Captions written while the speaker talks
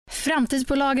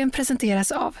Framtidsbolagen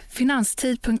presenteras av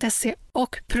Finanstid.se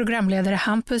och programledare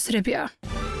Hampus Rebjö.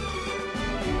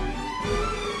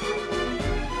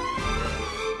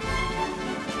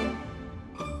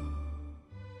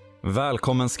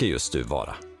 Välkommen ska just du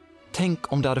vara.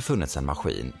 Tänk om det hade funnits en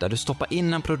maskin där du stoppar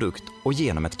in en produkt och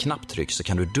genom ett knapptryck så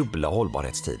kan du dubbla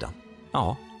hållbarhetstiden.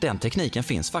 Ja, den tekniken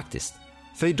finns faktiskt.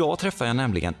 För idag träffar jag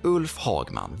nämligen Ulf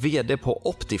Hagman, vd på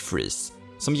Optifreeze,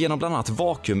 som genom bland annat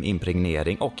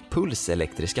vakuumimpregnering och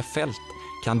pulselektriska fält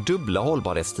kan dubbla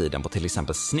hållbarhetstiden på till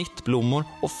exempel snittblommor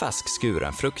och färsk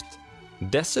skuren frukt.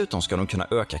 Dessutom ska de kunna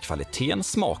öka kvaliteten,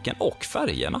 smaken och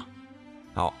färgerna.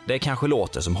 Ja, det kanske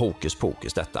låter som hokus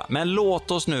pokus detta, men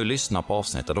låt oss nu lyssna på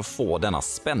avsnittet och få denna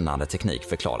spännande teknik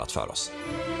förklarat för oss.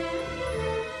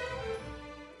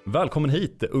 Välkommen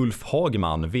hit Ulf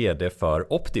Hagman, vd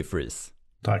för Optifreeze.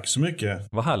 Tack så mycket.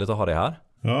 Vad härligt att ha dig här.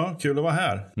 Ja, kul att vara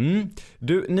här.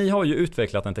 Du, ni har ju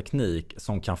utvecklat en teknik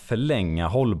som kan förlänga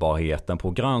hållbarheten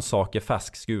på grönsaker,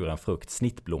 färsk skuren frukt,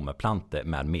 snittblommor, plantor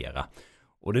med mera.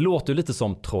 Och det låter ju lite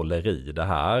som trolleri det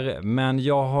här, men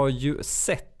jag har ju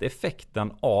sett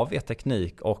effekten av er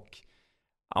teknik och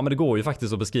ja, men det går ju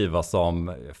faktiskt att beskriva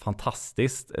som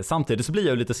fantastiskt. Samtidigt så blir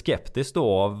jag ju lite skeptisk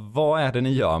då. Vad är det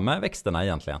ni gör med växterna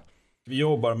egentligen? Vi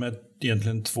jobbar med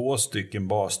egentligen 2 stycken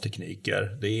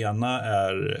bastekniker. Det ena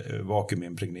är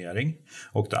vakuumimpregnering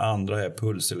och det andra är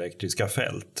pulselektriska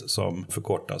fält som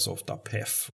förkortas ofta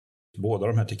PEF. Båda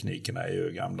de här teknikerna är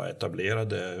ju gamla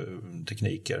etablerade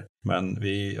tekniker, men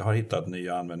vi har hittat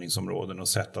nya användningsområden och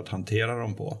sätt att hantera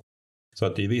dem på. Så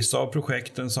att i vissa av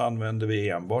projekten så använder vi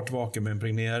enbart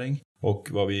vakuumimpregnering, och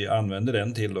vad vi använder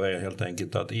den till då är helt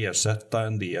enkelt att ersätta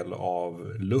en del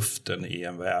av luften i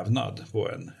en vävnad på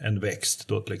en växt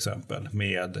då till exempel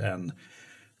med en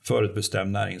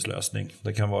förutbestämd näringslösning.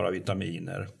 Det kan vara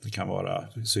vitaminer, det kan vara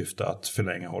i syfte att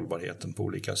förlänga hållbarheten på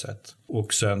olika sätt.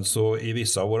 Och sen så i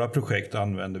vissa av våra projekt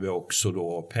använder vi också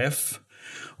då PEF.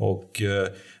 Och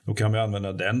då kan vi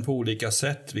använda den på olika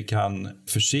sätt. Vi kan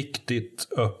försiktigt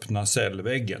öppna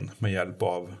cellväggen med hjälp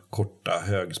av korta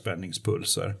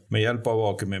högspänningspulser. Med hjälp av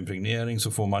vakuumimpregnering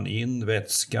så får man in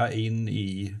vätska in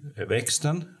i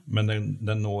växten, men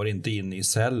den når inte in i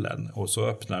cellen. Och så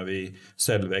öppnar vi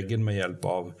cellväggen med hjälp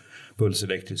av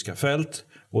pulselektriska fält,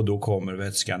 och då kommer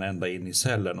vätskan ända in i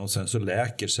cellen och sen så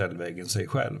läker cellväggen sig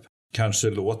själv. Kanske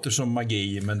låter som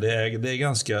magi, men det är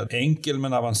ganska enkel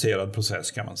men avancerad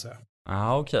process kan man säga.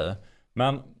 Ja, okej.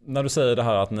 Men när du säger det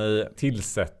här att ni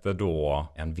tillsätter då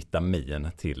en vitamin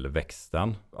till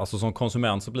växten. Alltså som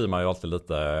konsument så blir man ju alltid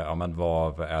lite, ja men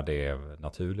vad är det,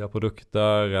 naturliga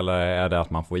produkter eller är det att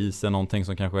man får i sig någonting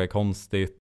som kanske är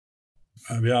konstigt?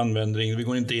 Vi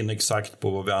går inte in exakt på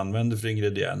vad vi använder för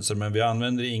ingredienser, men vi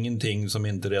använder ingenting som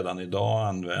inte redan idag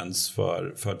används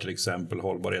för till exempel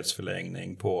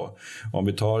hållbarhetsförlängning på, om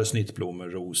vi tar snittblommor,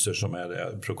 rosor som är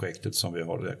det projektet som vi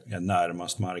har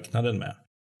närmast marknaden med.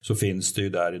 Så finns det ju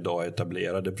där idag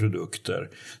etablerade produkter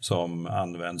som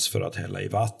används för att hälla i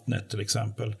vattnet till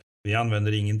exempel. Vi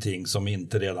använder ingenting som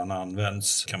inte redan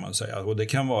används kan man säga. Och det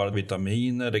kan vara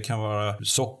vitaminer, det kan vara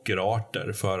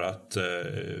sockerarter för att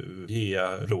ge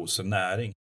rosen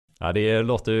näring. Ja, det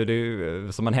låter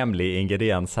ju som en hemlig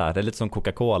ingrediens här. Det är lite som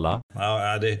Coca-Cola.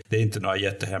 Ja, det är inte några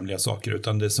jättehemliga saker,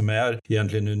 utan det som är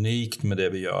egentligen unikt med det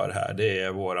vi gör här, det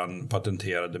är våran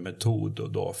patenterade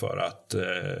metod då för att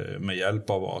med hjälp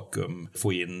av vakuum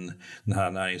få in den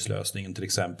här näringslösningen till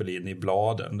exempel in i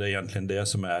bladen. Det är egentligen det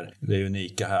som är det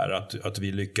unika här, att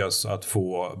vi lyckas att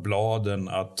få bladen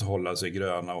att hålla sig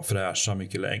gröna och fräscha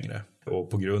mycket längre. Och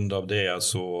på grund av det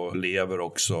så lever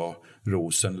också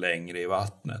rosen längre i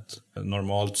vattnet.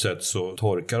 Normalt sett så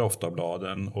torkar ofta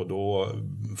bladen och då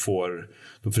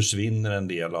försvinner en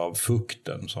del av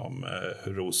fukten som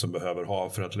rosen behöver ha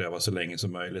för att leva så länge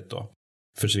som möjligt då.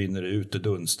 Försvinner ut, det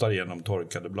dunstar genom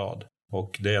torkade blad.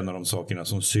 Och det är en av de sakerna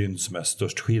som syns mest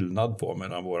störst skillnad på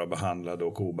mellan våra behandlade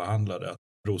och obehandlade.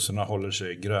 Rosorna håller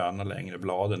sig gröna längre,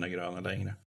 bladen är gröna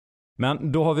längre.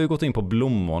 Men då har vi gått in på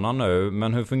blommorna nu,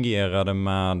 men hur fungerar det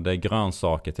med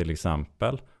grönsaker till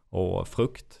exempel och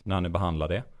frukt när ni behandlar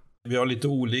det? Vi har lite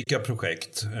olika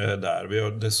projekt där. Vi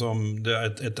har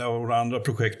ett av våra andra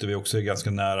projekt där vi också är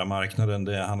ganska nära marknaden,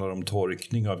 det handlar om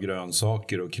torkning av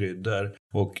grönsaker och kryddor.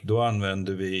 Och då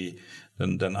använder vi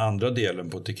den andra delen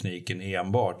på tekniken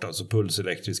enbart, alltså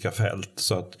pulselektriska fält.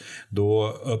 Så att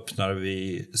då öppnar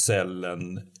vi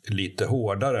cellen lite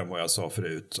hårdare än vad jag sa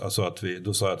förut. Alltså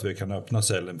då sa jag att vi kan öppna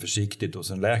cellen försiktigt och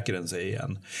sen läker den sig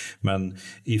igen. Men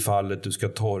i fallet du ska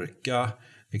torka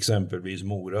exempelvis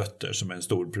morötter som är en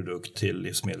stor produkt till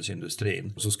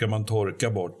livsmedelsindustrin. Så ska man torka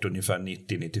bort ungefär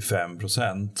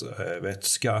 90-95%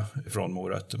 vätska från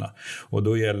morötterna. Och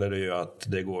då gäller det ju att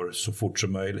det går så fort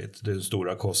som möjligt. Den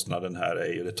stora kostnaden här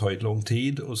är ju, det tar ju lång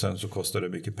tid och sen så kostar det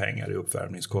mycket pengar i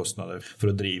uppvärmningskostnader för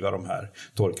att driva de här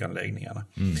torkanläggningarna.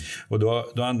 Och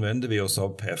då använder vi oss av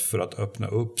PEF för att öppna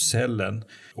upp cellen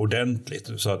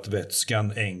ordentligt så att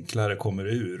vätskan enklare kommer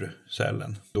ur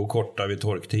cellen. Då kortar vi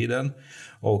torktiden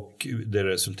och det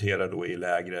resulterar då i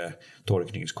lägre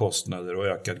torkningskostnader och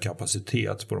ökad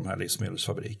kapacitet på de här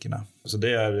livsmedelsfabrikerna. Så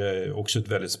det är också ett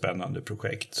väldigt spännande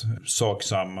projekt. Sak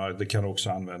samma, det kan också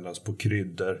användas på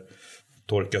kryddor.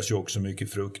 Torkas ju också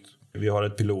mycket frukt. Vi har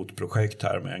ett pilotprojekt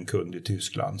här med en kund i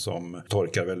Tyskland som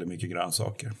torkar väldigt mycket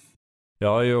grönsaker. Jag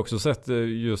har ju också sett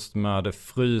just med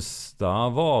frysta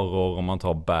varor, om man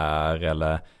tar bär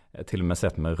eller till och med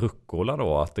sett med rucola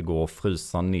då, att det går att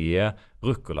frysa ner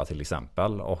rucola till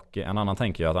exempel. Och en annan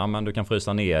tänker jag att men du kan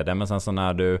frysa ner det, men sen så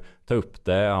när du tar upp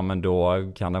det, men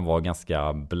då kan den vara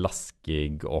ganska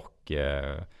blaskig och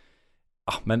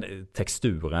men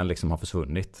texturen liksom har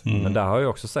försvunnit. Men där har jag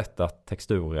också sett att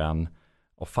texturen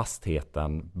och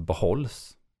fastheten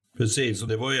behålls. Precis, och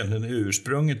det var egentligen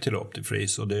ursprunget till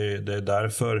Optifreeze och det är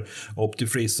därför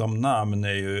Optifreeze som namn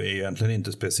är ju egentligen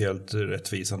inte speciellt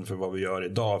rättvisande för vad vi gör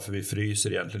idag, för vi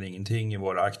fryser egentligen ingenting i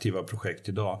våra aktiva projekt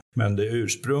idag. Men det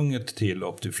ursprunget till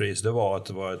Optifreeze, det var att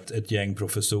det var ett gäng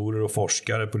professorer och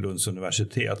forskare på Lunds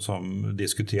universitet som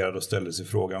diskuterade och ställde sig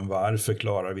frågan varför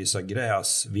klarar vissa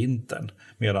gräs vintern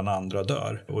medan andra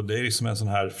dör? Och det är liksom en sån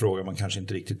här fråga man kanske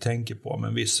inte riktigt tänker på,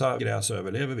 men vissa gräs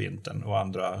överlever vintern och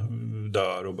andra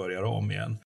dör och börjar om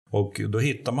igen. Och då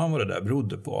hittar man vad det där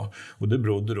berodde på. Och det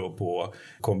berodde då på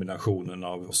kombinationen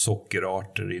av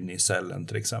sockerarter in i cellen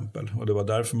till exempel. Och det var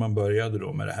därför man började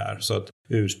då med det här. Så att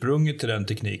ursprunget till den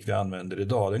teknik vi använder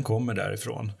idag, den kommer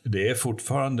därifrån. Det är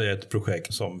fortfarande ett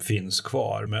projekt som finns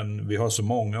kvar, men vi har så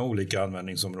många olika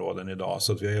användningsområden idag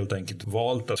så att vi har helt enkelt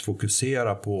valt att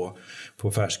fokusera på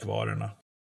färskvarorna.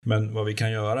 Men vad vi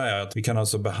kan göra är att vi kan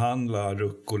alltså behandla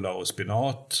rucola och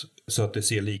spinat så att det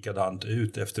ser likadant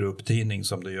ut efter upptining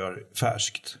som det gör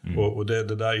färskt. Och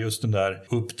det där, just den där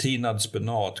upptinad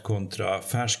spenat kontra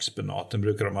färsk spenat, den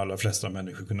brukar de allra flesta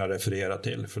människor kunna referera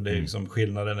till. För det är liksom,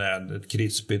 skillnaden är ett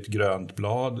krispigt grönt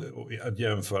blad att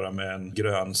jämföra med en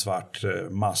grön-svart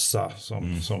massa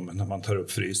som när man tar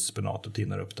upp fryst spenat och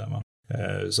tinnar upp den.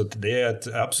 Så det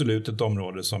är absolut ett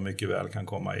område som mycket väl kan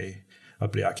komma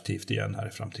att bli aktivt igen här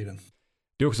i framtiden.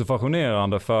 Det är också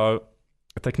fascinerande för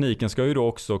tekniken ska ju då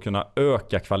också kunna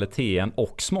öka kvaliteten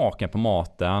och smaken på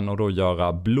maten och då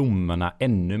göra blommorna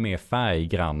ännu mer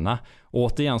färggranna. Och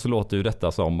återigen så låter ju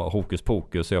detta som hokus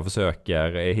pokus så jag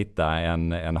försöker hitta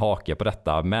en hake på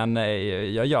detta. Men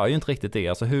jag gör ju inte riktigt det.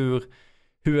 Alltså hur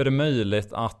är det möjligt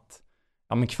att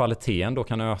kvaliteten då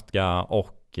kan öka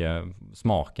och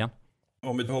smaken?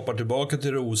 Om vi hoppar tillbaka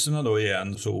till rosorna då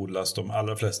igen, så odlas de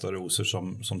allra flesta rosor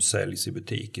som säljs i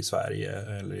butik i Sverige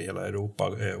eller i hela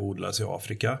Europa odlas i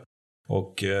Afrika.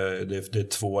 Och det är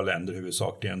 2 länder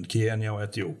huvudsakligen, Kenya och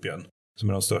Etiopien, som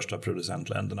är de största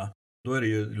producentländerna. Då är det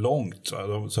ju långt,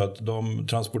 så att de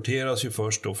transporteras ju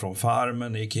först då från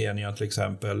farmen i Kenya till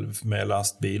exempel med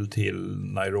lastbil till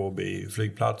Nairobi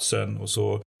flygplatsen och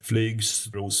så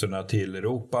flygs rosorna till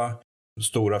Europa.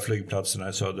 Stora flygplatserna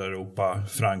i södra Europa,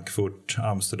 Frankfurt,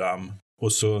 Amsterdam.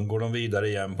 Och så går de vidare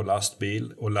igen på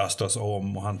lastbil och lastas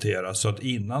om och hanteras. Så att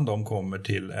innan de kommer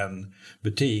till en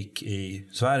butik i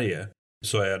Sverige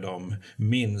så är de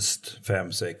minst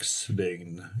 5-6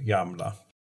 dygn gamla.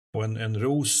 Och en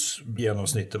ros i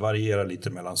genomsnitt, det varierar lite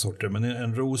mellan sorter, men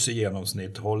en ros i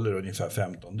genomsnitt håller ungefär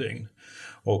 15 dygn.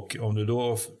 Och om du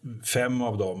då 5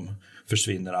 av dem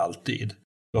försvinner alltid,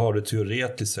 då har du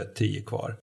teoretiskt sett 10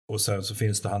 kvar. Och sen så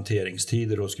finns det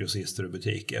hanteringstider hos grossister och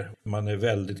butiker. Man är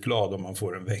väldigt glad om man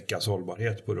får en veckas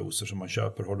hållbarhet på rosor som man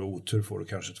köper. Har du otur får du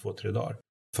kanske 2-3 dagar.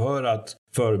 För att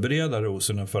förbereda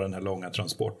rosorna för den här långa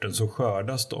transporten så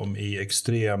skördas de i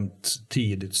extremt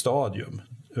tidigt stadium.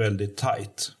 Väldigt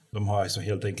tajt. De har alltså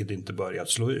helt enkelt inte börjat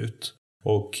slå ut.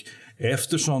 Och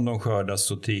eftersom de skördas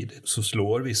så tidigt så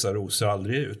slår vissa rosor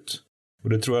aldrig ut. Och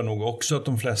det tror jag nog också att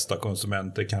de flesta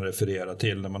konsumenter kan referera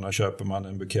till när man köper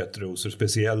en bukett rosor.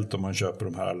 Speciellt om man köper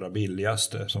de här allra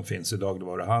billigaste som finns i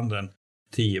dagligvaruhandeln.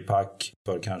 10-pack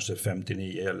för kanske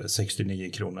 59 eller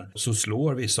 69 kronor. Så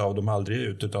slår vissa av dem aldrig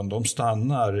ut utan de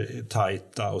stannar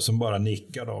tajta och sen bara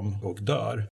nickar de och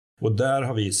dör. Och där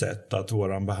har vi sett att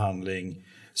våran behandling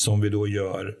som vi då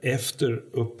gör efter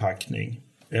upppackning,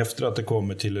 efter att det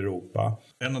kommer till Europa.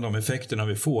 En av de effekterna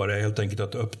vi får är helt enkelt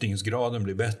att öppningsgraden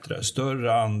blir bättre.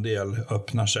 Större andel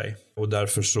öppnar sig och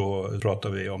därför så pratar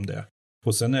vi om det.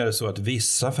 Och sen är det så att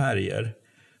vissa färger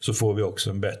så får vi också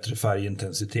en bättre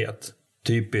färgintensitet.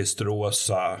 Typiskt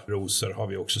rosa rosor har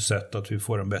vi också sett att vi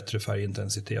får en bättre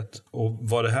färgintensitet. Och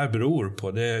vad det här beror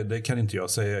på, det kan inte jag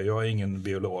säga. Jag är ingen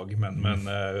biolog.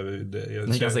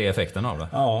 Ni kan se effekten av det?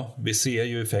 Ja, vi ser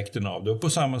ju effekten av det. Och på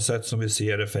samma sätt som vi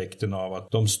ser effekten av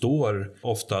att de står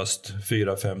oftast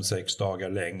 4, 5, 6 dagar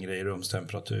längre i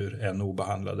rumstemperatur än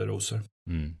obehandlade rosor.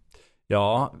 Mm.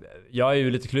 Ja, jag är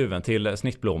ju lite kluven till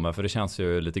snittblommor, för det känns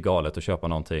ju lite galet att köpa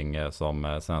någonting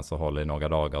som sen så håller i några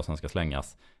dagar och sen ska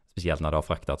slängas. Speciellt när det har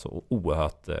fraktats så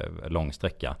oerhört lång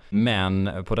sträcka. Men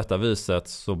på detta viset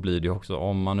så blir det ju också,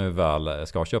 om man nu väl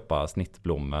ska köpa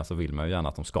snittblommor så vill man ju gärna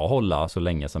att de ska hålla så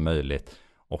länge som möjligt.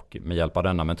 Och med hjälp av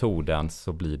denna metoden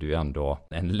så blir det ju ändå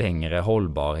en längre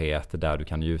hållbarhet där du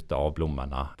kan njuta av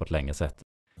blommorna på ett längre sätt.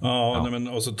 Ja. Nej, men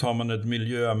och så tar man ett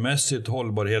miljömässigt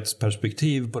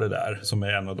hållbarhetsperspektiv på det där, som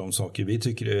är en av de saker vi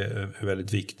tycker är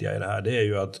väldigt viktiga i det här. Det är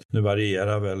ju att nu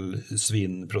varierar väl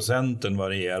svinnprocenten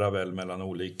varierar väl mellan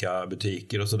olika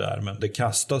butiker och sådär, men det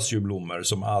kastas ju blommor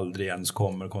som aldrig ens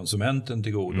kommer konsumenten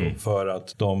till godo för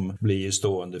att de blir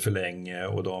stående för länge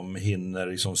och de hinner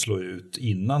liksom slå ut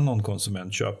innan någon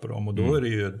konsument köper dem, och då är det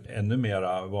ju ännu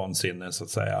mera vansinne så att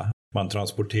säga. Man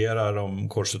transporterar dem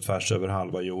kors och tvärs över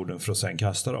halva jorden för att sen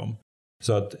kasta dem.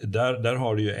 Så att där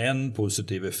har du ju en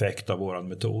positiv effekt av våran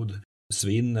metod.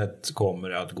 Svinnet kommer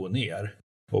att gå ner.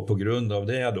 Och på grund av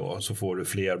det då så får du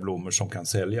fler blommor som kan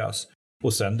säljas.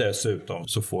 Och sen dessutom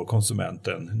så får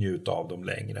konsumenten njuta av dem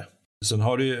längre. Sen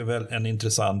har du ju väl en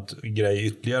intressant grej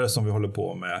ytterligare som vi håller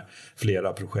på med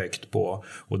flera projekt på.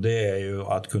 Och det är ju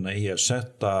att kunna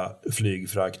ersätta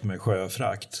flygfrakt med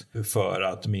sjöfrakt för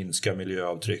att minska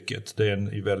miljöavtrycket. Det är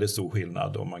en väldigt stor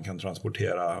skillnad om man kan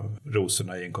transportera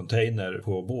rosorna i en container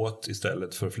på båt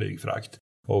istället för flygfrakt.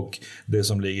 Och det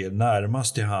som ligger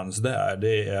närmast till hands där,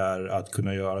 det är att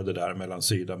kunna göra det där mellan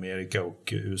Sydamerika och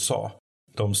USA.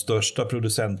 De största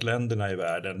producentländerna i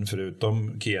världen,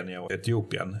 förutom Kenya och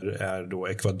Etiopien, är då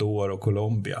Ecuador och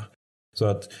Colombia. Så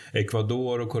att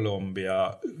Ecuador och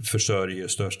Colombia försörjer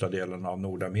största delen av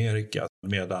Nordamerika,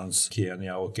 medan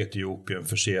Kenya och Etiopien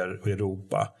förser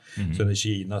Europa. Sen är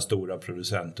Kina stora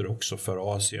producenter också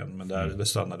för Asien, men där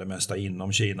stannar det mesta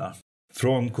inom Kina.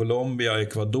 Från Colombia och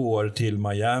Ecuador till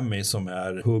Miami, som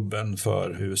är hubben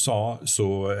för USA,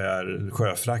 så är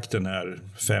sjöfrakten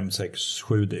 5, 6,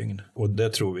 7 dygn. Och det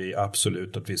tror vi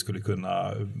absolut att vi skulle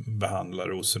kunna behandla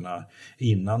rosorna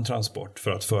innan transport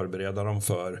för att förbereda dem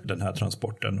för den här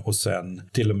transporten, och sen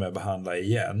till och med behandla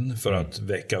igen för att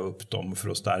väcka upp dem för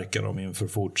att stärka dem inför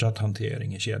fortsatt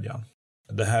hantering i kedjan.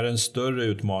 Det här är en större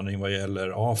utmaning vad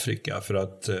gäller Afrika, för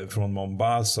att från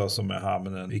Mombasa, som är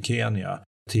hamnen i Kenya,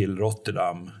 till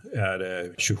Rotterdam är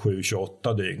det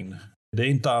 27-28 dygn. Det är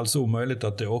inte alls omöjligt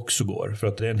att det också går, för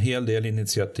att det är en hel del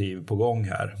initiativ på gång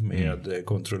här med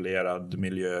kontrollerad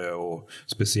miljö och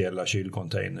speciella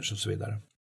kylcontainers och så vidare.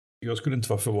 Jag skulle inte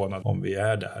vara förvånad om vi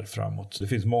är där framåt. Det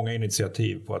finns många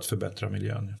initiativ på att förbättra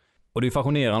miljön. Och det är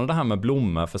fascinerande det här med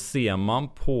blommor, för ser man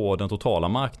på den totala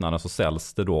marknaden så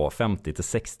säljs det då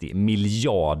 50-60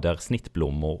 miljarder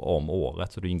snittblommor om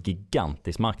året. Så det är en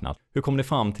gigantisk marknad. Hur kom ni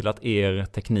fram till att er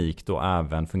teknik då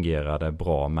även fungerade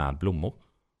bra med blommor?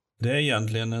 Det är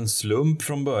egentligen en slump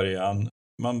från början.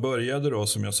 Man började då,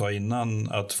 som jag sa innan,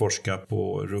 att forska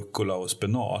på rucola och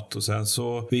spenat, och sen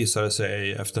så visade det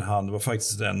sig efterhand, det var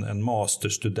faktiskt en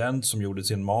masterstudent som gjorde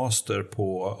sin master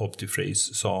på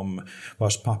Optifreeze, som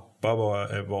vars pappa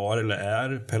var eller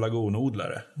är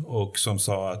pelargonodlare, och som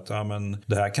sa att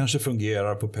det här kanske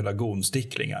fungerar på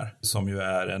pelargonsticklingar, som ju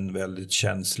är en väldigt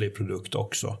känslig produkt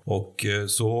också. Och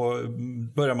så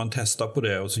började man testa på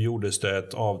det, och så gjordes det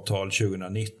ett avtal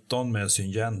 2019 med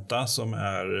Syngenta, som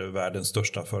är världens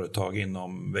största företag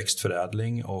inom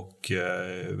växtförädling och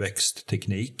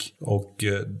växtteknik. Och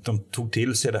de tog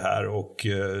till sig det här och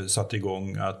satte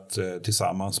igång att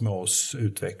tillsammans med oss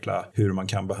utveckla hur man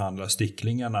kan behandla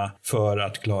sticklingarna för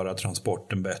att klara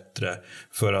transporten bättre,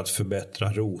 för att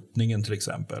förbättra rotningen till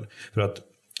exempel. För att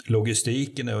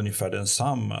logistiken är ungefär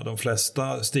densamma. De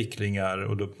flesta sticklingar,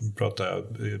 och då pratar jag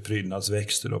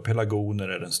prydnadsväxter, och pelargoner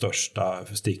är den största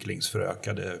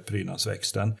sticklingsförökade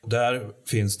prydnadsväxten. Där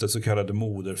finns det så kallade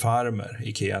moderfarmer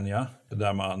i Kenya,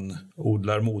 där man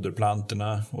odlar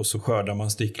moderplantorna och så skördar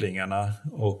man sticklingarna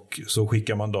och så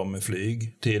skickar man dem med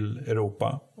flyg till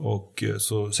Europa, och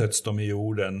så sätts de i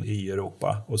jorden i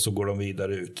Europa och så går de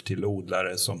vidare ut till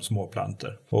odlare som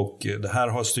småplantor. Och det här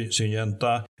har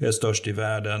Syngenta, är störst i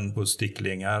världen på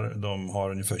sticklingar. De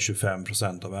har ungefär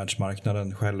 25% av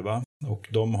världsmarknaden själva, och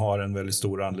de har en väldigt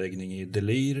stor anläggning i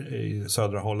Delir i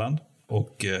södra Holland.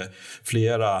 och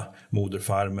flera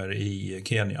moderfarmer i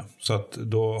Kenya. Så att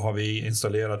då har vi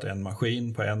installerat en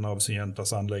maskin på en av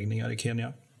Syngentas anläggningar i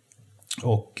Kenya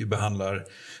och behandlar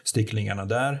sticklingarna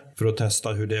där för att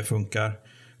testa hur det funkar.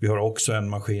 Vi har också en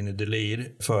maskin i Delir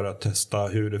för att testa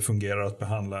hur det fungerar att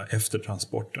behandla efter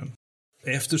transporten.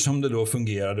 Eftersom det då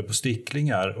fungerade på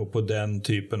sticklingar och på den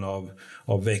typen av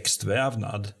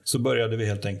växtvävnad så började vi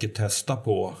helt enkelt testa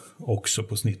på också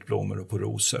på snittblommor och på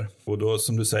rosor. Och då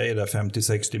som du säger,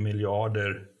 50-60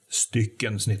 miljarder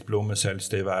stycken snittblommor säljs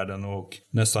det i världen och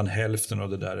nästan hälften av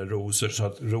det där är rosor. Så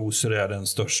att rosor är den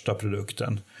största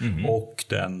produkten och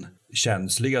den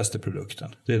känsligaste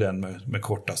produkten. Det är den med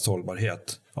kortast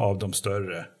hållbarhet av de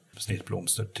större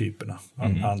snittblomstertyperna.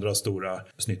 Andra stora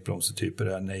snittblomstertyper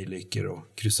är nejlikor och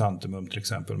krysantemum till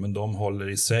exempel, men de håller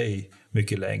i sig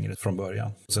mycket längre från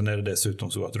början. Sen är det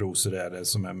dessutom så att rosor är det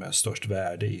som är med störst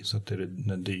värde i, så att det är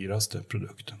den dyraste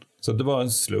produkten. Så det var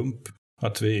en slump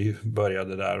att vi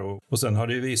började där och sen har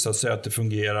det ju visat sig att det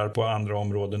fungerar på andra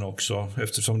områden också.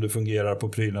 Eftersom det fungerar på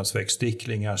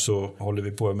prydnadsväxtsticklingar så håller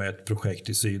vi på med ett projekt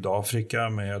i Sydafrika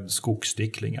med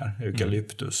skogssticklingar,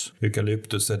 eukalyptus.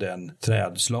 Eukalyptus är den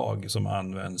trädslag som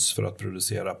används för att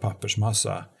producera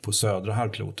pappersmassa på södra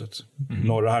halvklotet.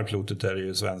 Norra halvklotet är det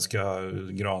ju svenska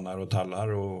granar och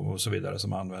tallar och så vidare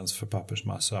som används för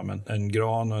pappersmassa. Men en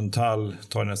gran och en tall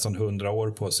tar nästan 100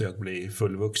 år på sig att bli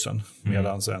fullvuxen.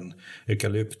 Medan en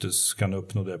eukalyptus kan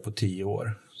uppnå det på 10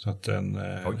 år. Så att en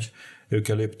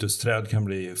eukalyptusträd kan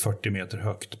bli 40 meter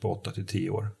högt på 8-10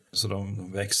 år. Så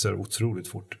de växer otroligt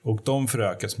fort. Och de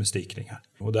förökas med sticklingar.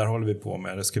 Och där håller vi på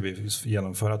med, det ska vi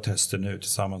genomföra tester nu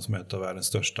tillsammans med ett av världens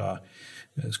största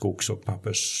skogs- och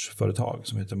pappersföretag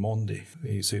som heter Mondi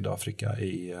i Sydafrika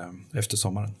efter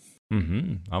sommaren.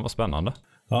 Ja, vad spännande.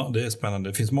 Ja, det är spännande.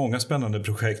 Det finns många spännande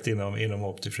projekt inom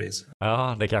Optifreeze.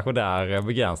 Ja, det är kanske där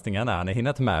begränsningen är. Ni hinner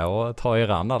inte med att ta er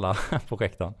an alla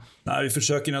projekten. Nej, vi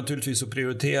försöker naturligtvis att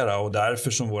prioritera och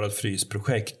därför som vårt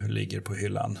frysprojekt ligger på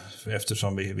hyllan.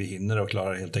 Eftersom vi hinner och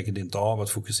klarar helt enkelt inte av att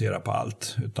fokusera på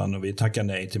allt. Utan vi tackar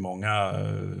nej till många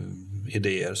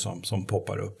idéer som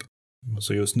poppar upp.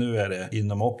 Så just nu är det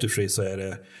inom Optifreeze så är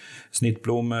det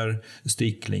snittblommor,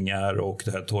 sticklingar och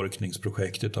det här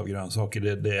torkningsprojektet av grönsaker.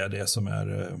 Det är det som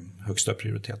är högsta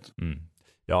prioritet.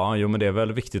 Ja, men det är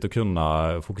väl viktigt att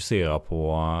kunna fokusera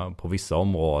på vissa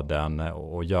områden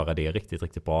och göra det riktigt,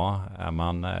 riktigt bra. Är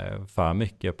man för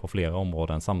mycket på flera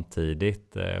områden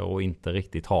samtidigt och inte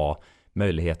riktigt ha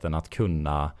möjligheten att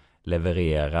kunna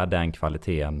leverera den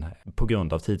kvaliteten på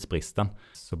grund av tidsbristen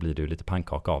så blir det ju lite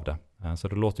pannkaka av det. Så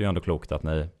det låter ju ändå klokt att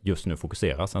ni just nu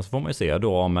fokuserar. Sen så får man ju se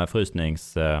då om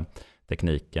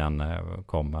frysningstekniken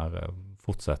kommer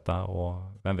fortsätta och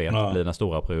vem vet, det blir den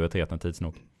stora prioriteten tids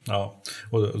nog. Ja,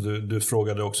 och du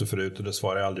frågade också förut och det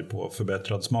svarade jag aldrig på.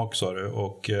 Förbättrad smak sa du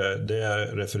och det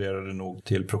refererade nog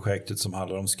till projektet som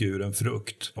handlar om skuren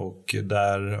frukt. Och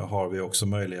där har vi också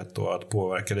möjlighet då att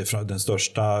påverka det. Den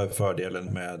största fördelen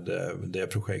med det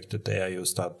projektet är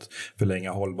just att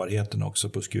förlänga hållbarheten också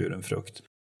på skuren frukt.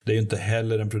 Det är ju inte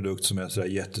heller en produkt som är så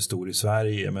jättestor i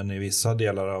Sverige, men i vissa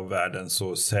delar av världen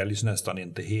så säljs nästan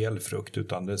inte hel frukt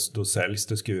utan då säljs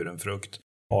det skuren frukt.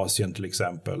 Asien till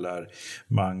exempel, där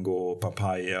mango och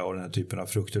papaya och den här typen av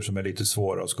frukter som är lite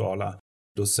svåra att skala.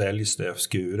 Då säljs det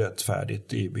skuret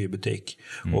färdigt i butik.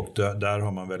 Och där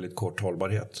har man väldigt kort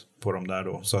hållbarhet på dem där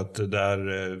då. Så att där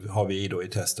har vi då i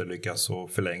tester lyckats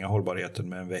att förlänga hållbarheten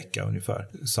med en vecka ungefär.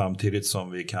 Samtidigt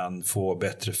som vi kan få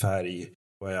bättre färg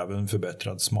och även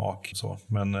förbättrad smak. Så.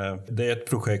 Men det är ett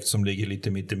projekt som ligger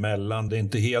lite mitt emellan. Det är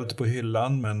inte helt på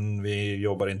hyllan, men vi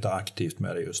jobbar inte aktivt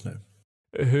med det just nu.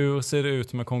 Hur ser det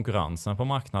ut med konkurrensen på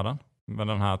marknaden med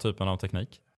den här typen av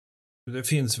teknik? Det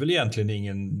finns väl egentligen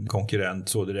ingen konkurrent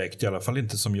så direkt, i alla fall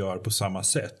inte som gör på samma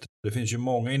sätt. Det finns ju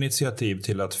många initiativ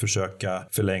till att försöka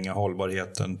förlänga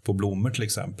hållbarheten på blommor till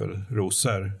exempel.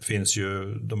 Rosor finns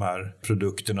ju de här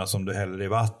produkterna som du häller i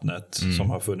vattnet som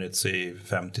har funnits i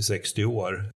 50-60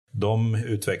 år. De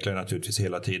utvecklar naturligtvis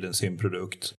hela tiden sin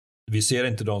produkt. Vi ser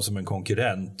inte dem som en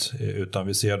konkurrent utan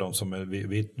vi ser dem som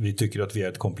vi tycker att vi är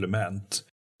ett komplement.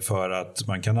 För att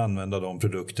man kan använda de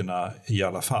produkterna i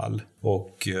alla fall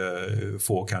och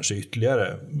få kanske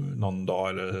ytterligare någon dag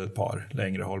eller ett par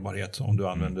längre hållbarhet om du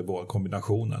använder båda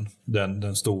kombinationen.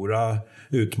 Den stora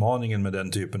utmaningen med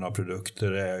den typen av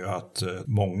produkter är ju att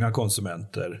många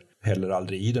konsumenter häller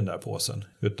aldrig i den där påsen.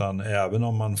 Utan även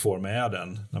om man får med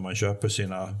den när man köper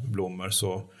sina blommor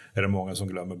så är det många som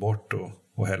glömmer bort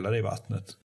och häller i vattnet.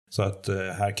 Så att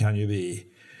här kan ju vi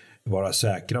vara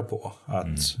säkra på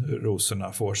att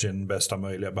rosorna får sin bästa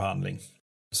möjliga behandling.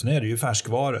 Sen är det ju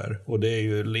färskvaror och det är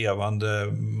ju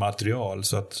levande material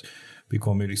så att Vi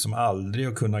kommer ju liksom aldrig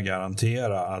att kunna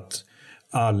garantera att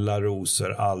alla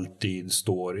rosor alltid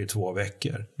står i 2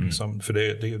 veckor.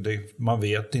 För man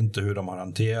vet inte hur de har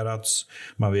hanterats.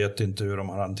 Man vet inte hur de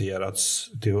har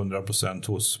hanterats till 100%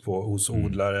 hos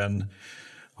odlaren.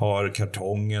 Har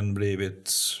kartongen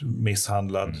blivit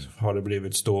misshandlad? Har det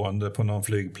blivit stående på någon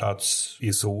flygplats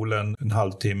i solen en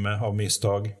halvtimme av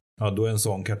misstag? Ja, då är en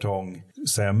sån kartong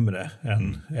sämre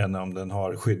än om den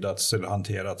har skyddats eller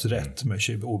hanterats rätt med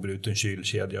obruten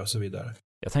kylkedja och så vidare.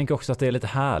 Jag tänker också att det är lite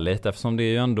härligt eftersom det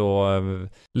är ju ändå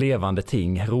levande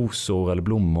ting, rosor eller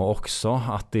blommor också.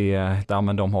 Att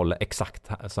de håller exakt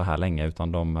så här länge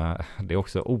utan det är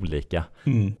också olika.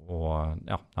 Och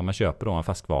när man köper då en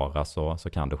färskvara så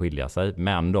kan det skilja sig.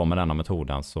 Men då med denna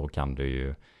metoden så kan det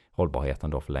ju hållbarheten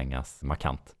då förlängas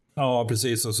markant. Ja,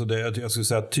 precis. Och så jag skulle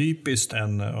säga typiskt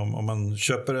om man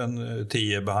köper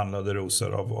 10 behandlade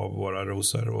rosor av våra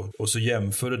rosor och så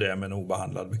jämför det med en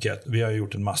obehandlad bukett. Vi har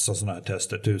gjort en massa sådana här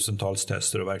tester, tusentals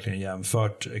tester och verkligen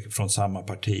jämfört från samma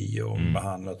parti och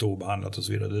behandlat och obehandlat och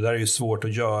så vidare. Det där är ju svårt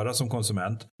att göra som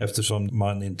konsument eftersom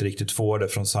man inte riktigt får det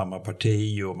från samma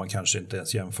parti och man kanske inte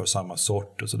ens jämför samma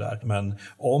sort och sådär. Men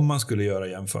om man skulle göra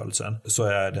jämförelsen så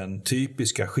är den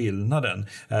typiska skillnaden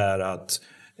är att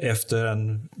efter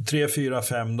 3, 4,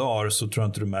 5 dagar så tror jag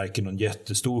inte du märker någon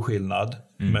jättestor skillnad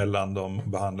mellan de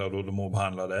behandlade och de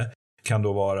obehandlade. Kan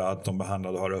då vara att de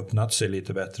behandlade har öppnat sig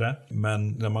lite bättre. Men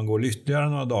när man går ytterligare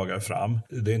några dagar fram,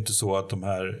 det är inte så att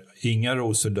inga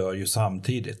rosor dör ju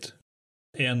samtidigt.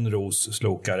 En ros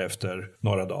slokar efter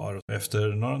några dagar. Efter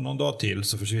någon dag till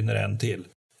så försvinner en till.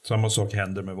 Samma sak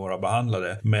händer med våra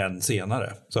behandlade, men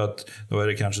senare. Så att då är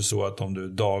det kanske så att om du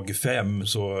dag 5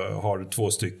 så har du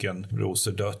 2 stycken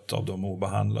rosor dött av de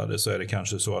obehandlade, så är det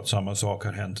kanske så att samma sak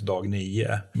har hänt dag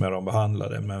 9 med de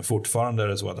behandlade. Men fortfarande är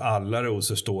det så att alla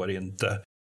rosor står inte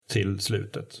till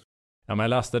slutet. Ja, men jag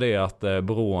läste det att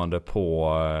beroende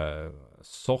på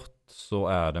sort så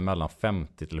är det mellan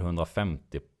 50 till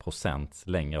 150%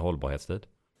 längre hållbarhetstid.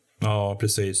 Ja,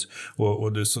 precis.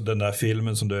 Och så den där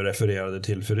filmen som du refererade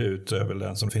till förut är väl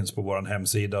den som finns på vår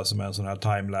hemsida som är en sån här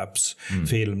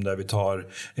timelapse-film där vi tar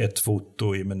ett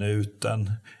foto i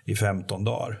minuten i 15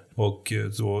 dagar. Och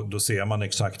då ser man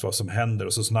exakt vad som händer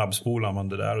och så snabbspolar man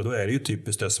det där. Och då är det ju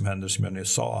typiskt det som händer som jag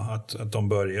nyss sa. Att de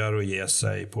börjar att ge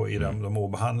sig i de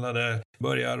obehandlade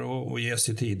börjar att ge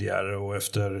sig tidigare och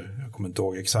efter, jag kommer inte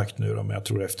ihåg exakt nu men jag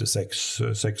tror efter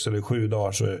 6 eller 7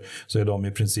 dagar så är de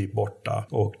i princip borta.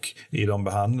 Och i de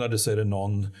behandlade så är det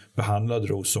någon behandlad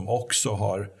ros som också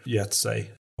har gett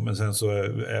sig. Men sen så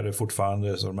är det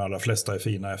fortfarande så de allra flesta är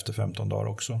fina efter 15 dagar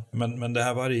också. Men det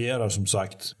här varierar som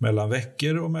sagt mellan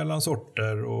veckor och mellan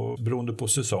sorter och beroende på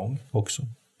säsong också.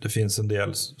 Det finns en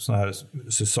del såna här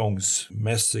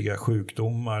säsongsmässiga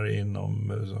sjukdomar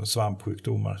inom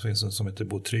svampsjukdomar. Det finns en som heter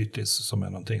botrytis som är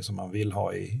någonting som man vill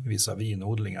ha i vissa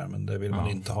vinodlingar men det vill man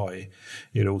inte ha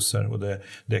i rosor. Och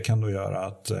det kan då göra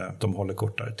att de håller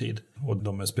kortare tid. Och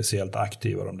de är speciellt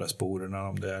aktiva de där sporerna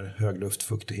om det är hög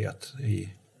luftfuktighet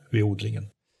vid odlingen.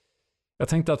 Jag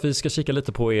tänkte att vi ska kika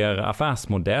lite på er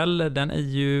affärsmodell. Den är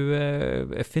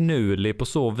ju finurlig på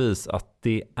så vis att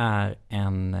det är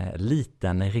en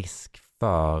liten risk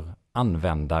för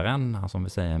användaren, alltså om vi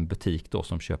säger en butik då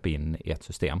som köper in ett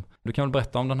system. Du kan väl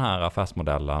berätta om den här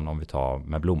affärsmodellen om vi tar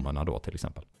med blommorna då till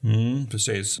exempel.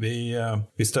 Precis.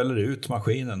 Vi ställer ut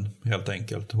maskinen helt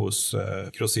enkelt hos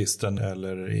grossisten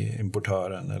eller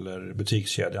importören eller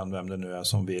butikskedjan, vem det nu är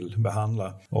som vill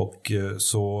behandla. Och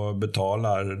så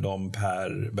betalar de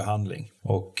per behandling.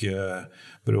 Och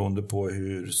beroende på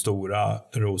hur stora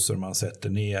rosor man sätter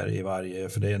ner i varje,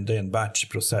 för det är en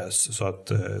batchprocess så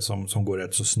att, som går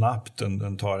rätt så snabbt,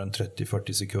 den tar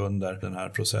 30-40 sekunder den här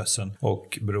processen.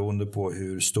 Och beroende på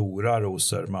hur stora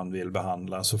rosor man vill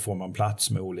behandla så får man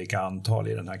plats med olika antal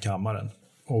i den här kammaren.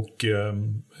 Och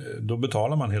då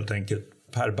betalar man helt enkelt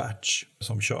per batch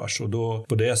som körs och då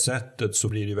på det sättet så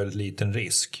blir det väldigt liten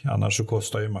risk. Annars så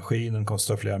kostar ju maskinen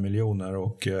flera miljoner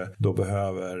och då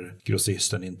behöver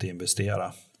grossisten inte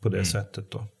investera på det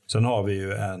sättet då. Sen har vi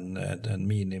ju en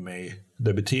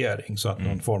minimidebitering så att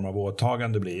någon form av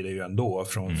åtagande blir det ju ändå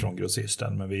från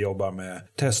grossisten. Men vi jobbar med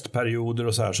testperioder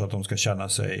och så här så att de ska känna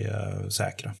sig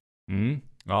säkra.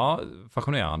 Ja,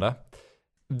 fascinerande.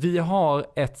 Vi har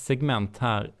ett segment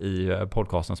här i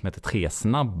podcasten som heter 3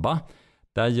 snabba.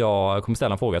 Där jag kommer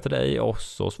ställa en fråga till dig och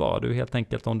så svarar du helt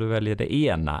enkelt om du väljer det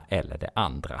ena eller det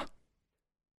andra.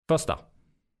 Första.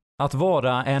 Att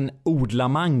vara en odla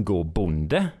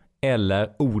mango-bonde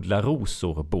eller odla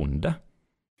rosor-bonde?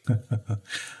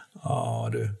 Ja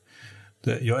du.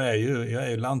 Jag är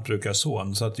ju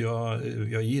lantbrukarson så att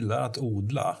jag gillar att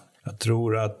odla. Jag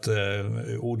tror att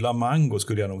odla mango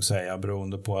skulle jag nog säga,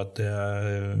 beroende på att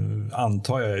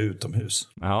antar jag är utomhus.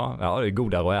 Ja, det är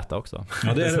godare att äta också.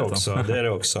 Ja, det är det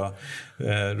också.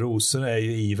 Rosor är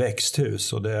ju i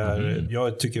växthus och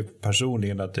jag tycker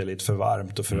personligen att det är lite för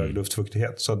varmt och för hög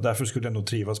luftfuktighet. Så därför skulle jag nog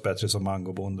trivas bättre som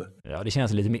mangobonde. Ja, det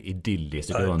känns lite mer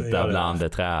idylliskt runt där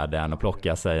bland träden och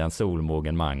plocka sig en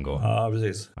solmogen mango. Ja,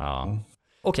 precis. Ja.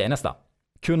 Okej, nästa.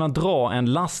 Kunna dra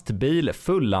en lastbil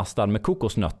fullastad med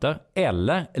kokosnötter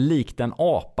eller likt en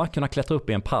apa kunna klättra upp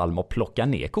i en palm och plocka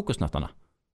ner kokosnötterna.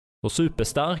 Så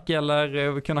superstark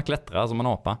eller kunna klättra som en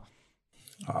apa?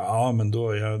 Ja, men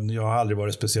då jag har aldrig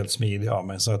varit speciellt smidig av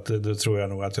mig, så att då tror jag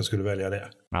nog att jag skulle välja det.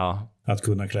 Ja. Att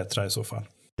kunna klättra i så fall.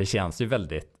 Det känns ju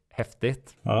väldigt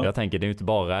häftigt. Ja. Jag tänker det är ju inte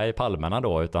bara i palmerna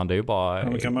då, utan det är ju bara... Ja,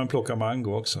 då kan man plocka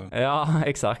mango också. Ja,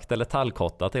 exakt. Eller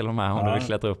tallkotta till och med om du vill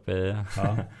klättra upp i...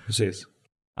 Ja, precis.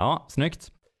 Ja,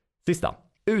 snyggt. Sista.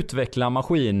 Utveckla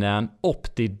maskinen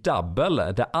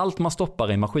OptiDouble där allt man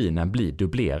stoppar i maskinen blir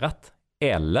dubblerat.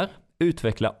 Eller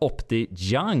utveckla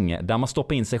OptiYoung där man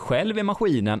stoppar in sig själv i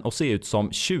maskinen och ser ut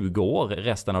som 20 år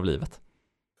resten av livet.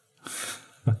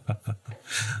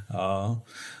 Ja,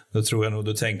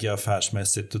 då tänker jag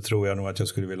affärsmässigt. Då tror jag nog att jag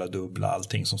skulle vilja dubbla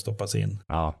allting som stoppas in.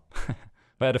 Ja.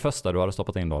 Vad är det första du hade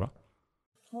stoppat in då?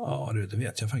 Ja, det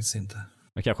vet jag faktiskt inte.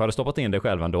 Men kanske hade stoppat in det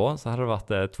själv ändå, så hade det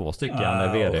varit 2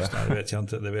 stycken vd.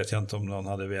 Det vet jag inte om någon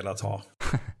hade velat ha.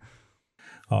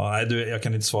 Ja, nej, jag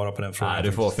kan inte svara på den frågan. Nej,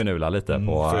 du får finula lite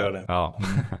på... Får göra det. Ja.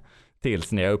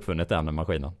 Tills ni har uppfunnit den med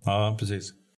maskinen. Ja,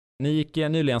 precis. Ni gick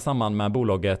nyligen samman med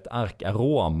bolaget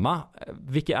Arkaroma.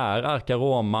 Vilka är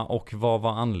Arkaroma och vad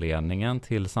var anledningen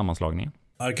till sammanslagningen?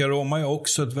 Arkaroma är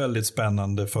också ett väldigt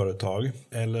spännande företag,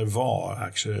 eller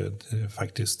var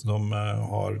faktiskt. De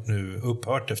har nu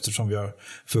upphört eftersom vi har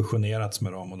fusionerats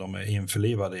med dem och de är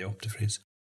införlivade i Optifreeze.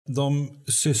 De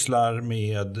sysslar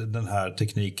med den här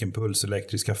tekniken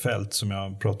pulselektriska fält som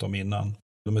jag pratade om innan.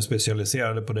 De är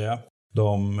specialiserade på det.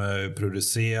 De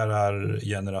producerar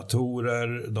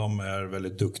generatorer, de är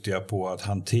väldigt duktiga på att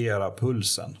hantera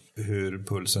pulsen, hur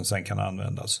pulsen sen kan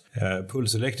användas.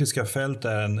 Pulselektriska fält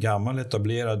är en gammal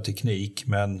etablerad teknik,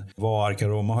 men vad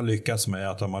Arkaroma har lyckats med är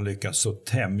att de har lyckats så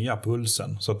tämja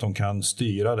pulsen så att de kan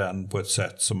styra den på ett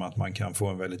sätt som att man kan få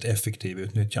en väldigt effektiv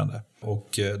utnyttjande.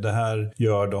 Och det här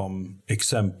gör de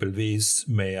exempelvis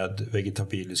med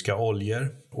vegetabiliska oljor.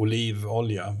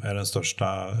 Olivolja är den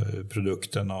största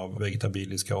produkten av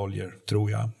vegetabiliska oljor,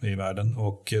 tror jag, i världen.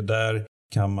 Och där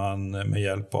kan man med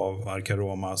hjälp av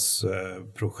Arkaromas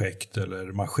projekt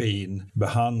eller maskin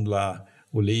behandla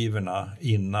oliverna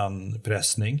innan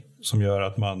pressning, som gör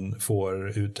att man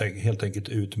får helt enkelt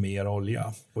ut mer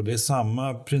olja. Och det är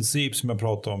samma princip som jag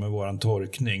pratade om med våran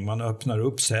torkning. Man öppnar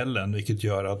upp cellen, vilket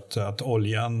gör att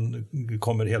oljan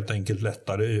kommer helt enkelt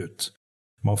lättare ut.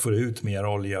 Man får ut mer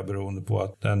olja beroende på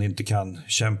att den inte kan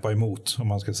kämpa emot, om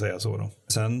man ska säga så då.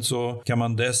 Sen så kan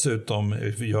man dessutom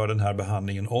göra den här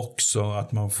behandlingen också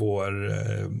att man får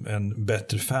en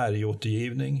bättre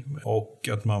färgåtergivning och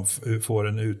att man får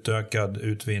en utökad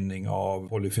utvinning av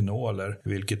polyfenoler,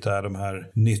 vilket är de här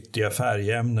nyttiga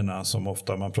färgämnena som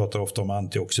man pratar ofta om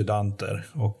antioxidanter,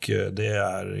 och det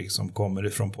är kommer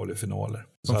ifrån polyfenoler.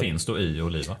 Som finns då i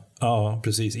oliva? Ja,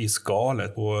 precis, i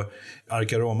skalet. Och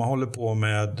Arkaroma håller på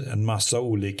med en massa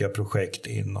olika projekt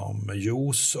inom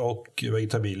juice och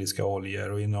vegetabiliska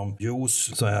oljor. Och inom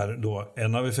juice så är då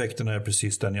en av effekterna är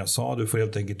precis den jag sa. Du får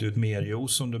helt enkelt ut mer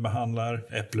juice om du behandlar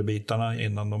äpplebitarna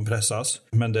innan de pressas.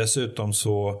 Men dessutom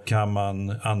så kan man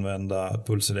använda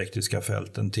pulselektriska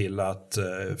fälten till att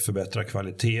förbättra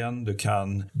kvaliteten. Du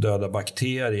kan döda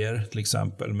bakterier till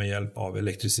exempel med hjälp av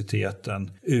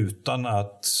elektriciteten utan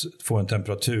att få en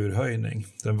temperaturhöjning.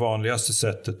 Det vanligaste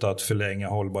sättet att förlänga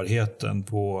hållbarheten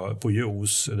på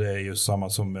juice, det är ju samma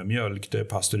som med mjölk, det är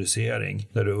pasteurisering.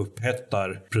 Där du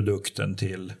upphettar produkten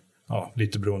till,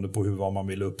 lite beroende på vad man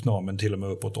vill uppnå, men till och med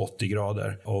uppåt 80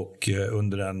 grader. Och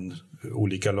under en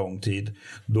olika lång tid,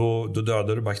 då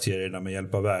dödar du bakterierna med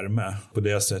hjälp av värme. På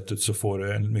det sättet så får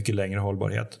du en mycket längre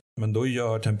hållbarhet. Men då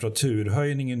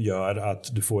temperaturhöjningen gör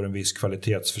att du får en viss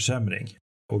kvalitetsförsämring.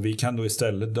 Och vi kan då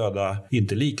istället döda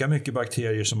inte lika mycket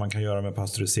bakterier som man kan göra med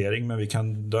pasteurisering, men vi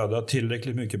kan döda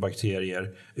tillräckligt mycket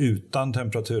bakterier utan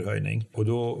temperaturhöjning. Och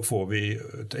då får vi,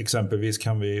 exempelvis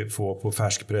kan vi få på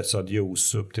färskpressad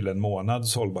juice upp till 1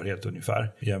 månads hållbarhet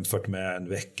ungefär, jämfört med en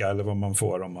vecka eller vad man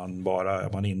får om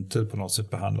man inte på något sätt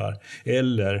behandlar.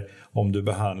 Eller om du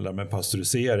behandlar med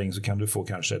pasteurisering så kan du få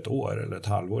kanske 1 år eller 1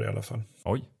 halvår i alla fall.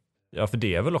 Oj. Ja, för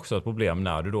det är väl också ett problem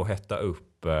när du då hettar upp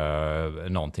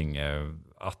någonting,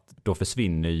 att då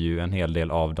försvinner ju en hel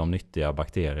del av de nyttiga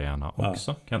bakterierna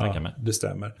också, kan jag tänka mig. Det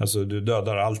stämmer. Alltså du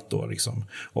dödar allt då liksom.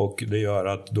 Och det gör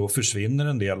att då försvinner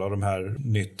en del av de här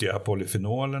nyttiga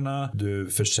polyfenolerna. Du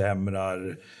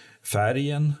försämrar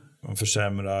färgen, man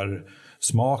försämrar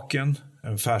smaken.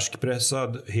 En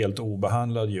färskpressad, helt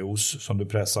obehandlad juice som du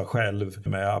pressar själv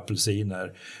med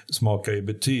apelsiner smakar ju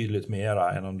betydligt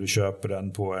mera än om du köper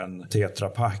den på en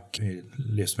tetrapack i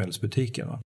livsmedelsbutiken.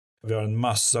 Va? Vi har en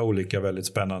massa olika väldigt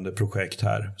spännande projekt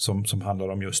här som handlar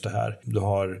om just det här. Du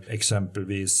har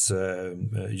exempelvis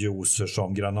juicer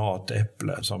som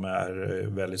granatäpple som är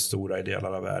väldigt stora i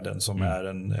delar av världen, som är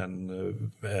en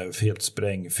helt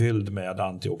sprängfylld med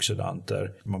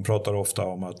antioxidanter. Man pratar ofta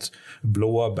om att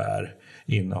blåbär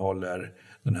innehåller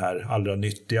den här allra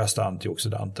nyttigaste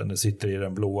antioxidanten. Den sitter i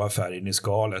den blåa färgen i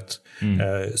skalet.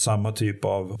 Samma typ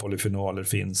av polyfenoler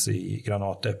finns i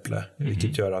granatäpple,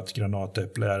 vilket gör att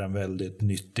granatäpple är en väldigt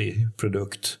nyttig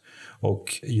produkt. Och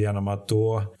genom att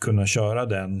då kunna köra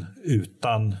den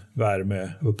utan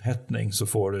värmeupphettning så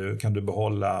kan du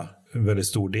behålla en väldigt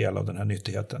stor del av den här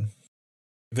nyttigheten.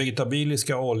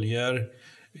 Vegetabiliska oljor,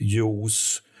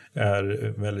 juice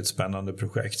är väldigt spännande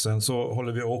projekt. Sen så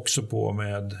håller vi också på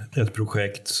med ett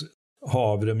projekt,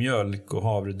 havremjölk och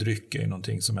havredryck är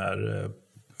någonting som är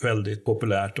väldigt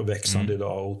populärt och växande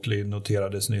idag. Oatly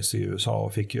noterades nyss i USA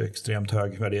och fick ju extremt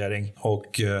hög värdering.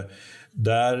 Och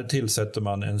där tillsätter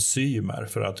man enzymer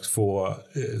för att få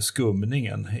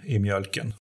skumningen i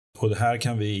mjölken. Och det här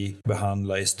kan vi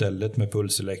behandla istället med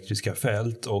pulselektriska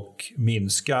fält och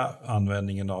minska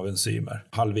användningen av enzymer.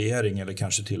 Halvering eller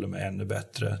kanske till och med ännu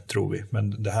bättre tror vi.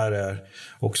 Men det här är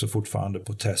också fortfarande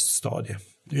på teststadie.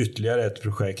 Ytterligare ett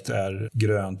projekt är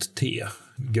grönt te.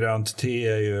 Grönt te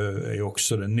är ju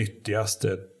också det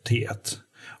nyttigaste teet.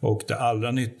 Och det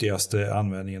allra nyttigaste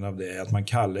användningen av det är att man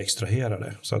kallextraherar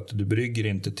det. Så att du brygger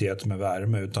inte teet med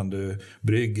värme utan du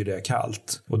brygger det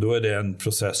kallt. Och då är det en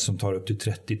process som tar upp till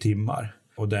 30 timmar.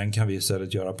 Och den kan vi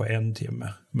istället göra på 1 timme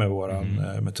med våran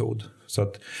metod. Så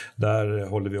att där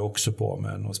håller vi också på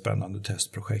med något spännande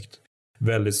testprojekt.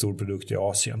 Väldigt stor produkt i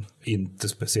Asien. Inte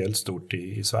speciellt stort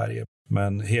i Sverige.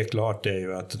 Men helt klart är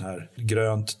ju att den här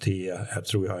grönt te här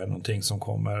tror jag är någonting som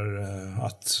kommer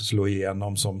att slå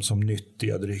igenom som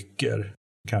nyttiga drycker.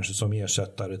 Kanske som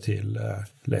ersättare till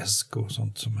läsk och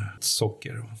sånt som är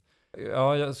socker.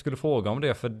 Ja, jag skulle fråga om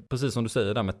det, för precis som du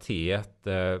säger där med teet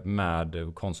med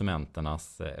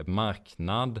konsumenternas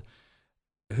marknad.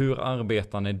 Hur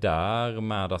arbetar ni där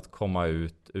med att komma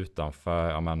ut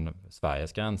utanför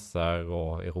Sveriges gränser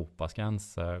och Europas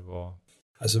gränser?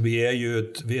 Alltså vi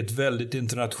är ett väldigt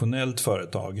internationellt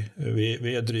företag.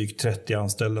 Vi är drygt 30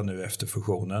 anställda nu efter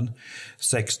fusionen.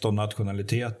 16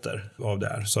 nationaliteter av det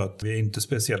här, så att vi är inte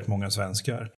speciellt många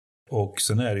svenskar. Och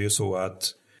sen är det ju så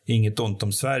att inget ont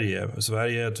om Sverige.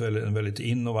 Sverige är ett väldigt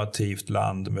innovativt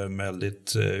land med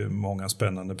väldigt många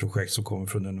spännande projekt som kommer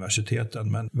från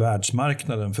universiteten. Men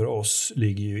världsmarknaden för oss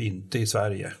ligger ju inte i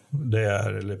Sverige.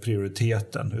 Eller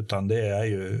prioriteten, utan det är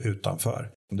ju utanför.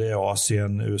 Det är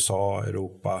Asien, USA,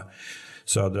 Europa,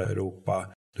 södra Europa.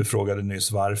 Du frågade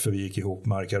nyss varför vi gick ihop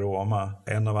med Arcaroma.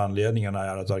 En av anledningarna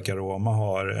är att Arcaroma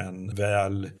har en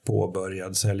väl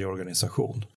påbörjad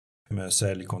säljorganisation med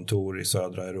säljkontor i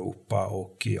södra Europa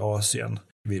och i Asien,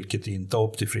 vilket inte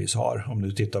Optifreeze har. Om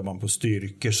nu tittar man på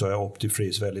styrkor så är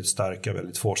Optifreeze väldigt starka,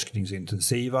 väldigt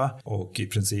forskningsintensiva, och i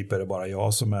princip är det bara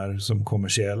jag som är som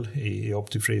kommersiell i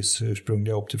Optifreeze,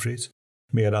 ursprungliga Optifreeze.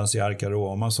 Medan i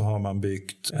Arcaroma så har man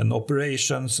byggt en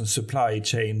operations, en supply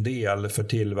chain del för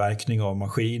tillverkning av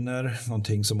maskiner,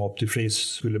 någonting som Optifreeze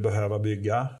skulle behöva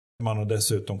bygga. Man har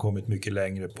dessutom kommit mycket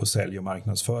längre på sälj och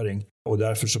marknadsföring, och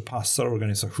därför så passar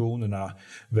organisationerna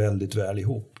väldigt väl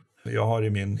ihop. Jag har i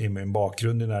min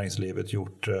bakgrund i näringslivet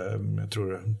gjort, jag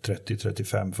tror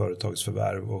 30-35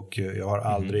 företagsförvärv, och jag har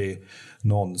aldrig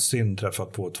någonsin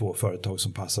träffat på 2 företag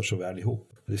som passar så väl ihop.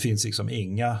 Det finns liksom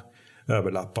inga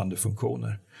överlappande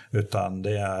funktioner, utan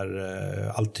det är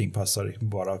allting passar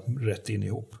bara rätt in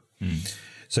ihop.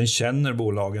 Sen känner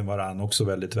bolagen varann också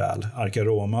väldigt väl.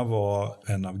 Arcaroma var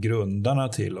en av grundarna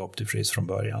till Optifreeze från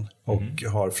början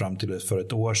och har fram till för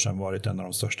ett år sedan varit en av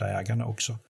de största ägarna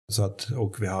också.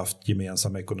 Och vi har haft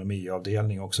gemensam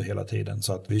ekonomiavdelning också hela tiden,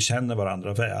 så att vi känner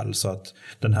varandra väl. Så att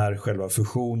den här själva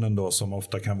fusionen då, som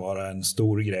ofta kan vara en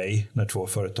stor grej när 2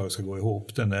 företag ska gå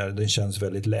ihop, den känns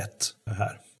väldigt lätt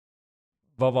här.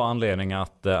 Vad var anledningen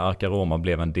att Arcaroma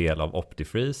blev en del av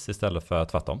Optifreeze istället för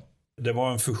tvärtom? Det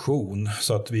var en fusion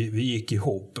så att vi gick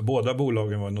ihop. Båda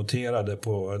bolagen var noterade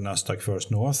på Nasdaq First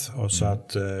North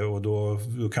och då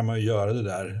kan man ju göra det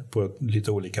där på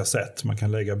lite olika sätt. Man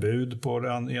kan lägga bud på det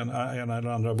ena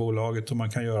eller andra bolaget och man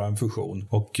kan göra en fusion.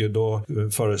 Och då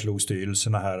föreslog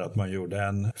styrelserna här att man gjorde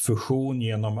en fusion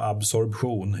genom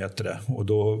absorption heter det. Och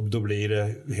då blir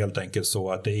det helt enkelt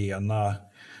så att det ena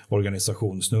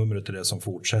organisationsnumret är det som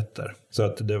fortsätter. Så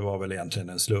att det var väl egentligen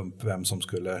en slump vem som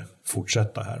skulle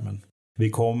fortsätta här. Men vi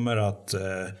kommer att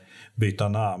byta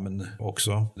namn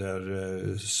också.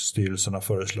 Där styrelsen har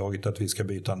föreslagit att vi ska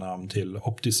byta namn till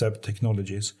Opticept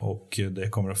Technologies. Och det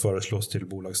kommer att föreslås till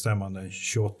bolagsstämman den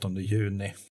 28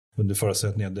 juni. Under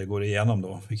förutsättning att det går igenom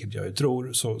då, vilket jag ju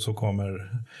tror, så kommer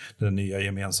det nya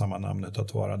gemensamma namnet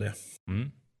att vara det.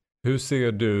 Mm. Hur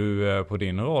ser du på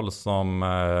din roll som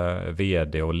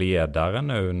vd och ledare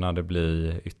nu när det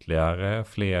blir ytterligare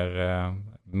fler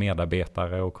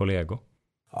medarbetare och kollegor?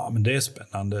 Ja, men det är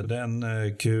spännande. Det är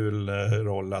en kul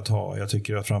roll att ha. Jag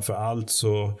tycker att framför allt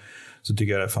så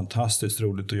tycker jag det är fantastiskt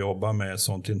roligt att jobba med ett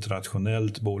sånt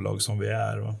internationellt bolag som vi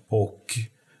är. Och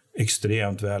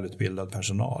extremt välutbildad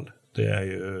personal. Det är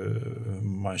ju,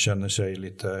 man känner sig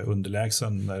lite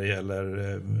underlägsen när det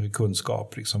gäller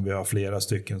kunskap. Liksom vi har flera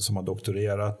stycken som har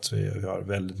doktorerat. Vi har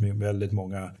väldigt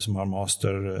många som har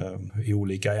master i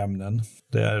olika ämnen.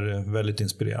 Det är väldigt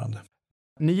inspirerande.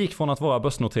 Ni gick från att vara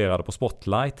börsnoterade på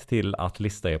Spotlight till att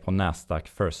lista er på Nasdaq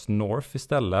First North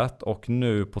istället. Och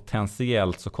nu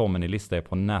potentiellt så kommer ni lista er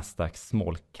på Nasdaq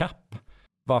Small Cap.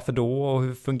 Varför då och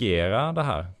hur fungerar det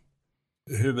här?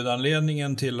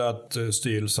 Huvudanledningen till att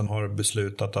styrelsen har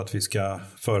beslutat att vi ska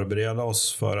förbereda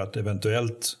oss för att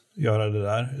eventuellt göra det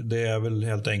där, det är väl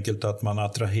helt enkelt att man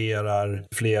attraherar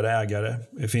fler ägare.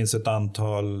 Det finns ett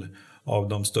antal av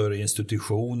de större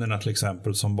institutionerna till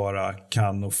exempel som bara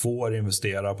kan och får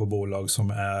investera på bolag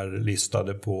som är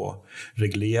listade på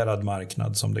reglerad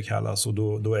marknad som det kallas, och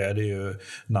då är det ju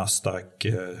Nasdaq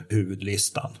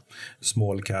huvudlistan.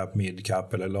 Small cap, mid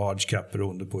cap eller large cap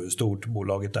beroende på hur stort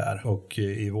bolaget är, och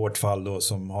i vårt fall då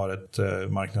som har ett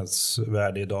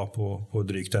marknadsvärde idag på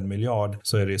drygt 1 miljard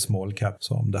så är det small cap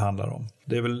som det handlar om.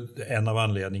 Det är väl en av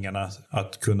anledningarna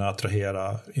att kunna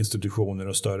attrahera institutioner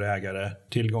och större ägare,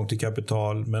 tillgång till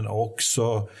kapital, men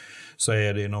också så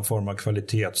är det någon form av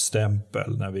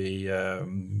kvalitetsstämpel när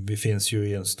vi finns ju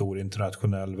i en stor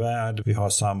internationell värld. Vi har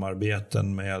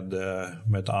samarbeten med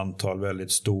ett antal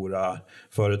väldigt stora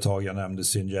företag. Jag nämnde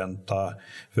Syngenta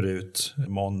förut,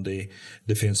 Mondi.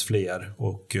 Det finns fler,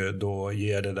 och då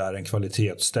ger det där en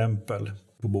kvalitetsstämpel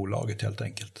på bolaget helt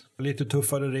enkelt. Lite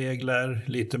tuffare regler,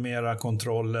 lite mera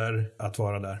kontroller att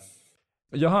vara där.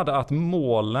 Jag hörde att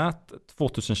målet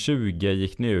 2020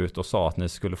 gick ni ut och sa att ni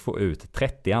skulle få ut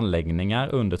 30 anläggningar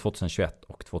under 2021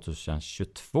 och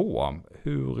 2022.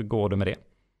 Hur går det med det?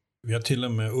 Vi har till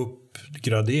och med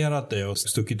uppgraderat det och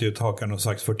stuckit ut hakan och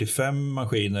sagt 45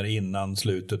 maskiner innan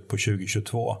slutet på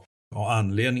 2022. Och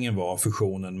anledningen var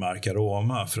fusionen med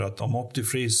Arcaroma, för att om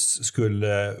Optifreeze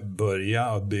skulle börja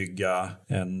att bygga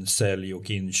en sälj- och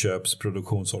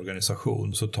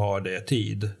inköpsproduktionsorganisation så tar det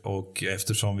tid. Och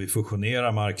eftersom vi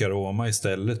fusionerar med Arcaroma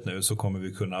istället nu så kommer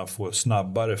vi kunna få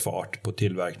snabbare fart på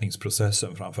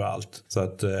tillverkningsprocessen framför allt. Så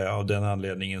att av den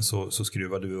anledningen så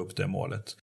skruvade vi upp det målet.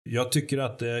 Jag tycker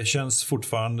att det känns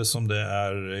fortfarande som det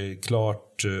är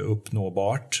klart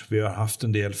uppnåbart. Vi har haft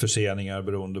en del förseningar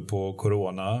beroende på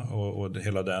corona och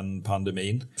hela den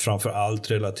pandemin. Framför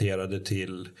allt relaterade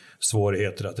till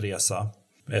svårigheter att resa.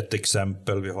 Ett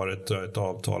exempel, vi har ett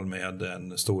avtal med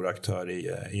en stor aktör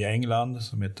i England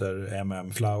som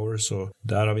heter Flowers, och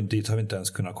dit har vi inte ens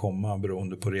kunnat komma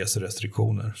beroende på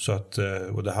reserestriktioner. Så att,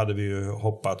 och det hade vi ju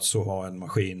hoppats att ha en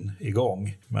maskin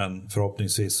igång, men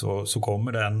förhoppningsvis så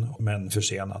kommer den, men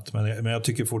försenat. Men jag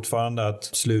tycker fortfarande att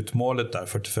slutmålet där,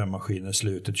 45 maskiner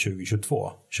slutet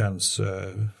 2022, känns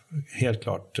helt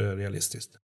klart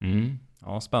realistiskt.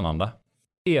 Ja, spännande.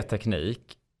 E-teknik.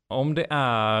 Om det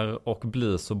är och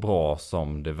blir så bra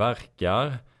som det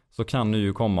verkar så kan det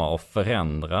ju komma att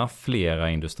förändra flera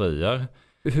industrier.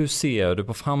 Hur ser du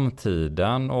på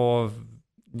framtiden och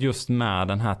just med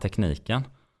den här tekniken?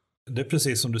 Det är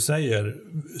precis som du säger.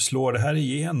 Slår det här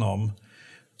igenom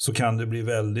så kan det bli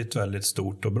väldigt, väldigt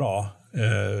stort och bra.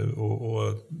 Och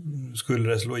skulle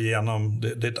det slå igenom,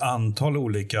 det är ett antal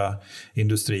olika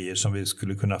industrier som vi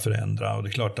skulle kunna förändra, och det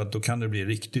är klart att då kan det bli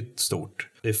riktigt stort.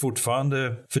 Det är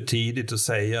fortfarande för tidigt att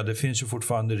säga, det finns ju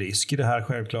fortfarande risk i det här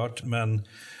självklart, men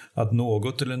att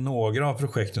något eller några av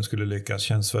projekten skulle lyckas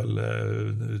känns väl,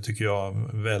 tycker jag,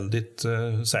 väldigt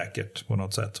säkert på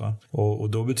något sätt. Va? Och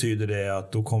då betyder det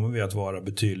att då kommer vi att vara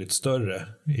betydligt större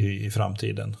i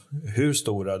framtiden. Hur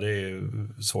stora, det är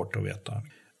svårt att veta.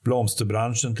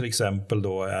 Blomsterbranschen till exempel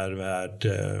då är värd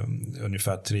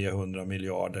ungefär 300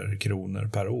 miljarder kronor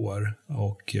per år.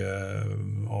 Och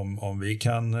om vi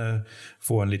kan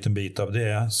få en liten bit av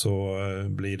det så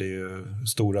blir det ju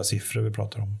stora siffror vi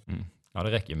pratar om. Mm. Ja,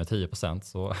 det räcker ju med 10%,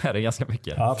 så är det ganska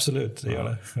mycket. Ja, absolut, det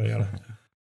gör det.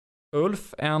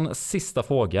 Ulf, en sista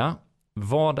fråga.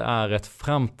 Vad är ett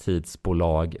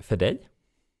framtidsbolag för dig?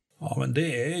 Ja, men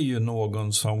det är ju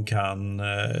någon som kan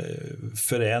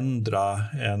förändra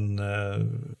en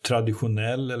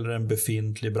traditionell eller en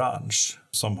befintlig bransch.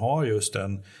 Som har just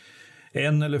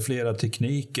en eller flera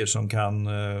tekniker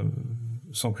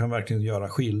som kan verkligen göra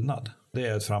skillnad. Det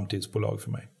är ett framtidsbolag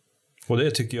för mig. Och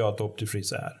det tycker jag att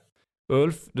Optifreeze är.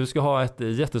 Ulf, du ska ha ett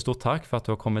jättestort tack för att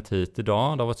du har kommit hit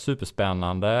idag. Det har varit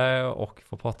superspännande att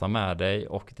få prata med dig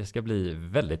och det ska bli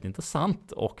väldigt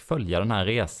intressant att följa den här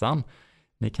resan.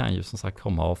 Ni kan ju som sagt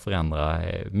komma och förändra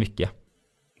mycket.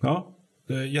 Ja,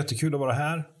 det är jättekul att vara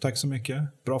här. Tack så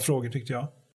mycket. Bra frågor tyckte jag.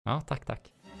 Ja, tack.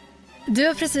 Du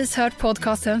har precis hört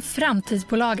podcasten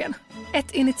Framtidsbolagen.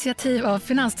 Ett initiativ av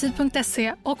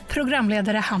finanstid.se och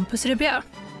programledare Hampus Rebjö.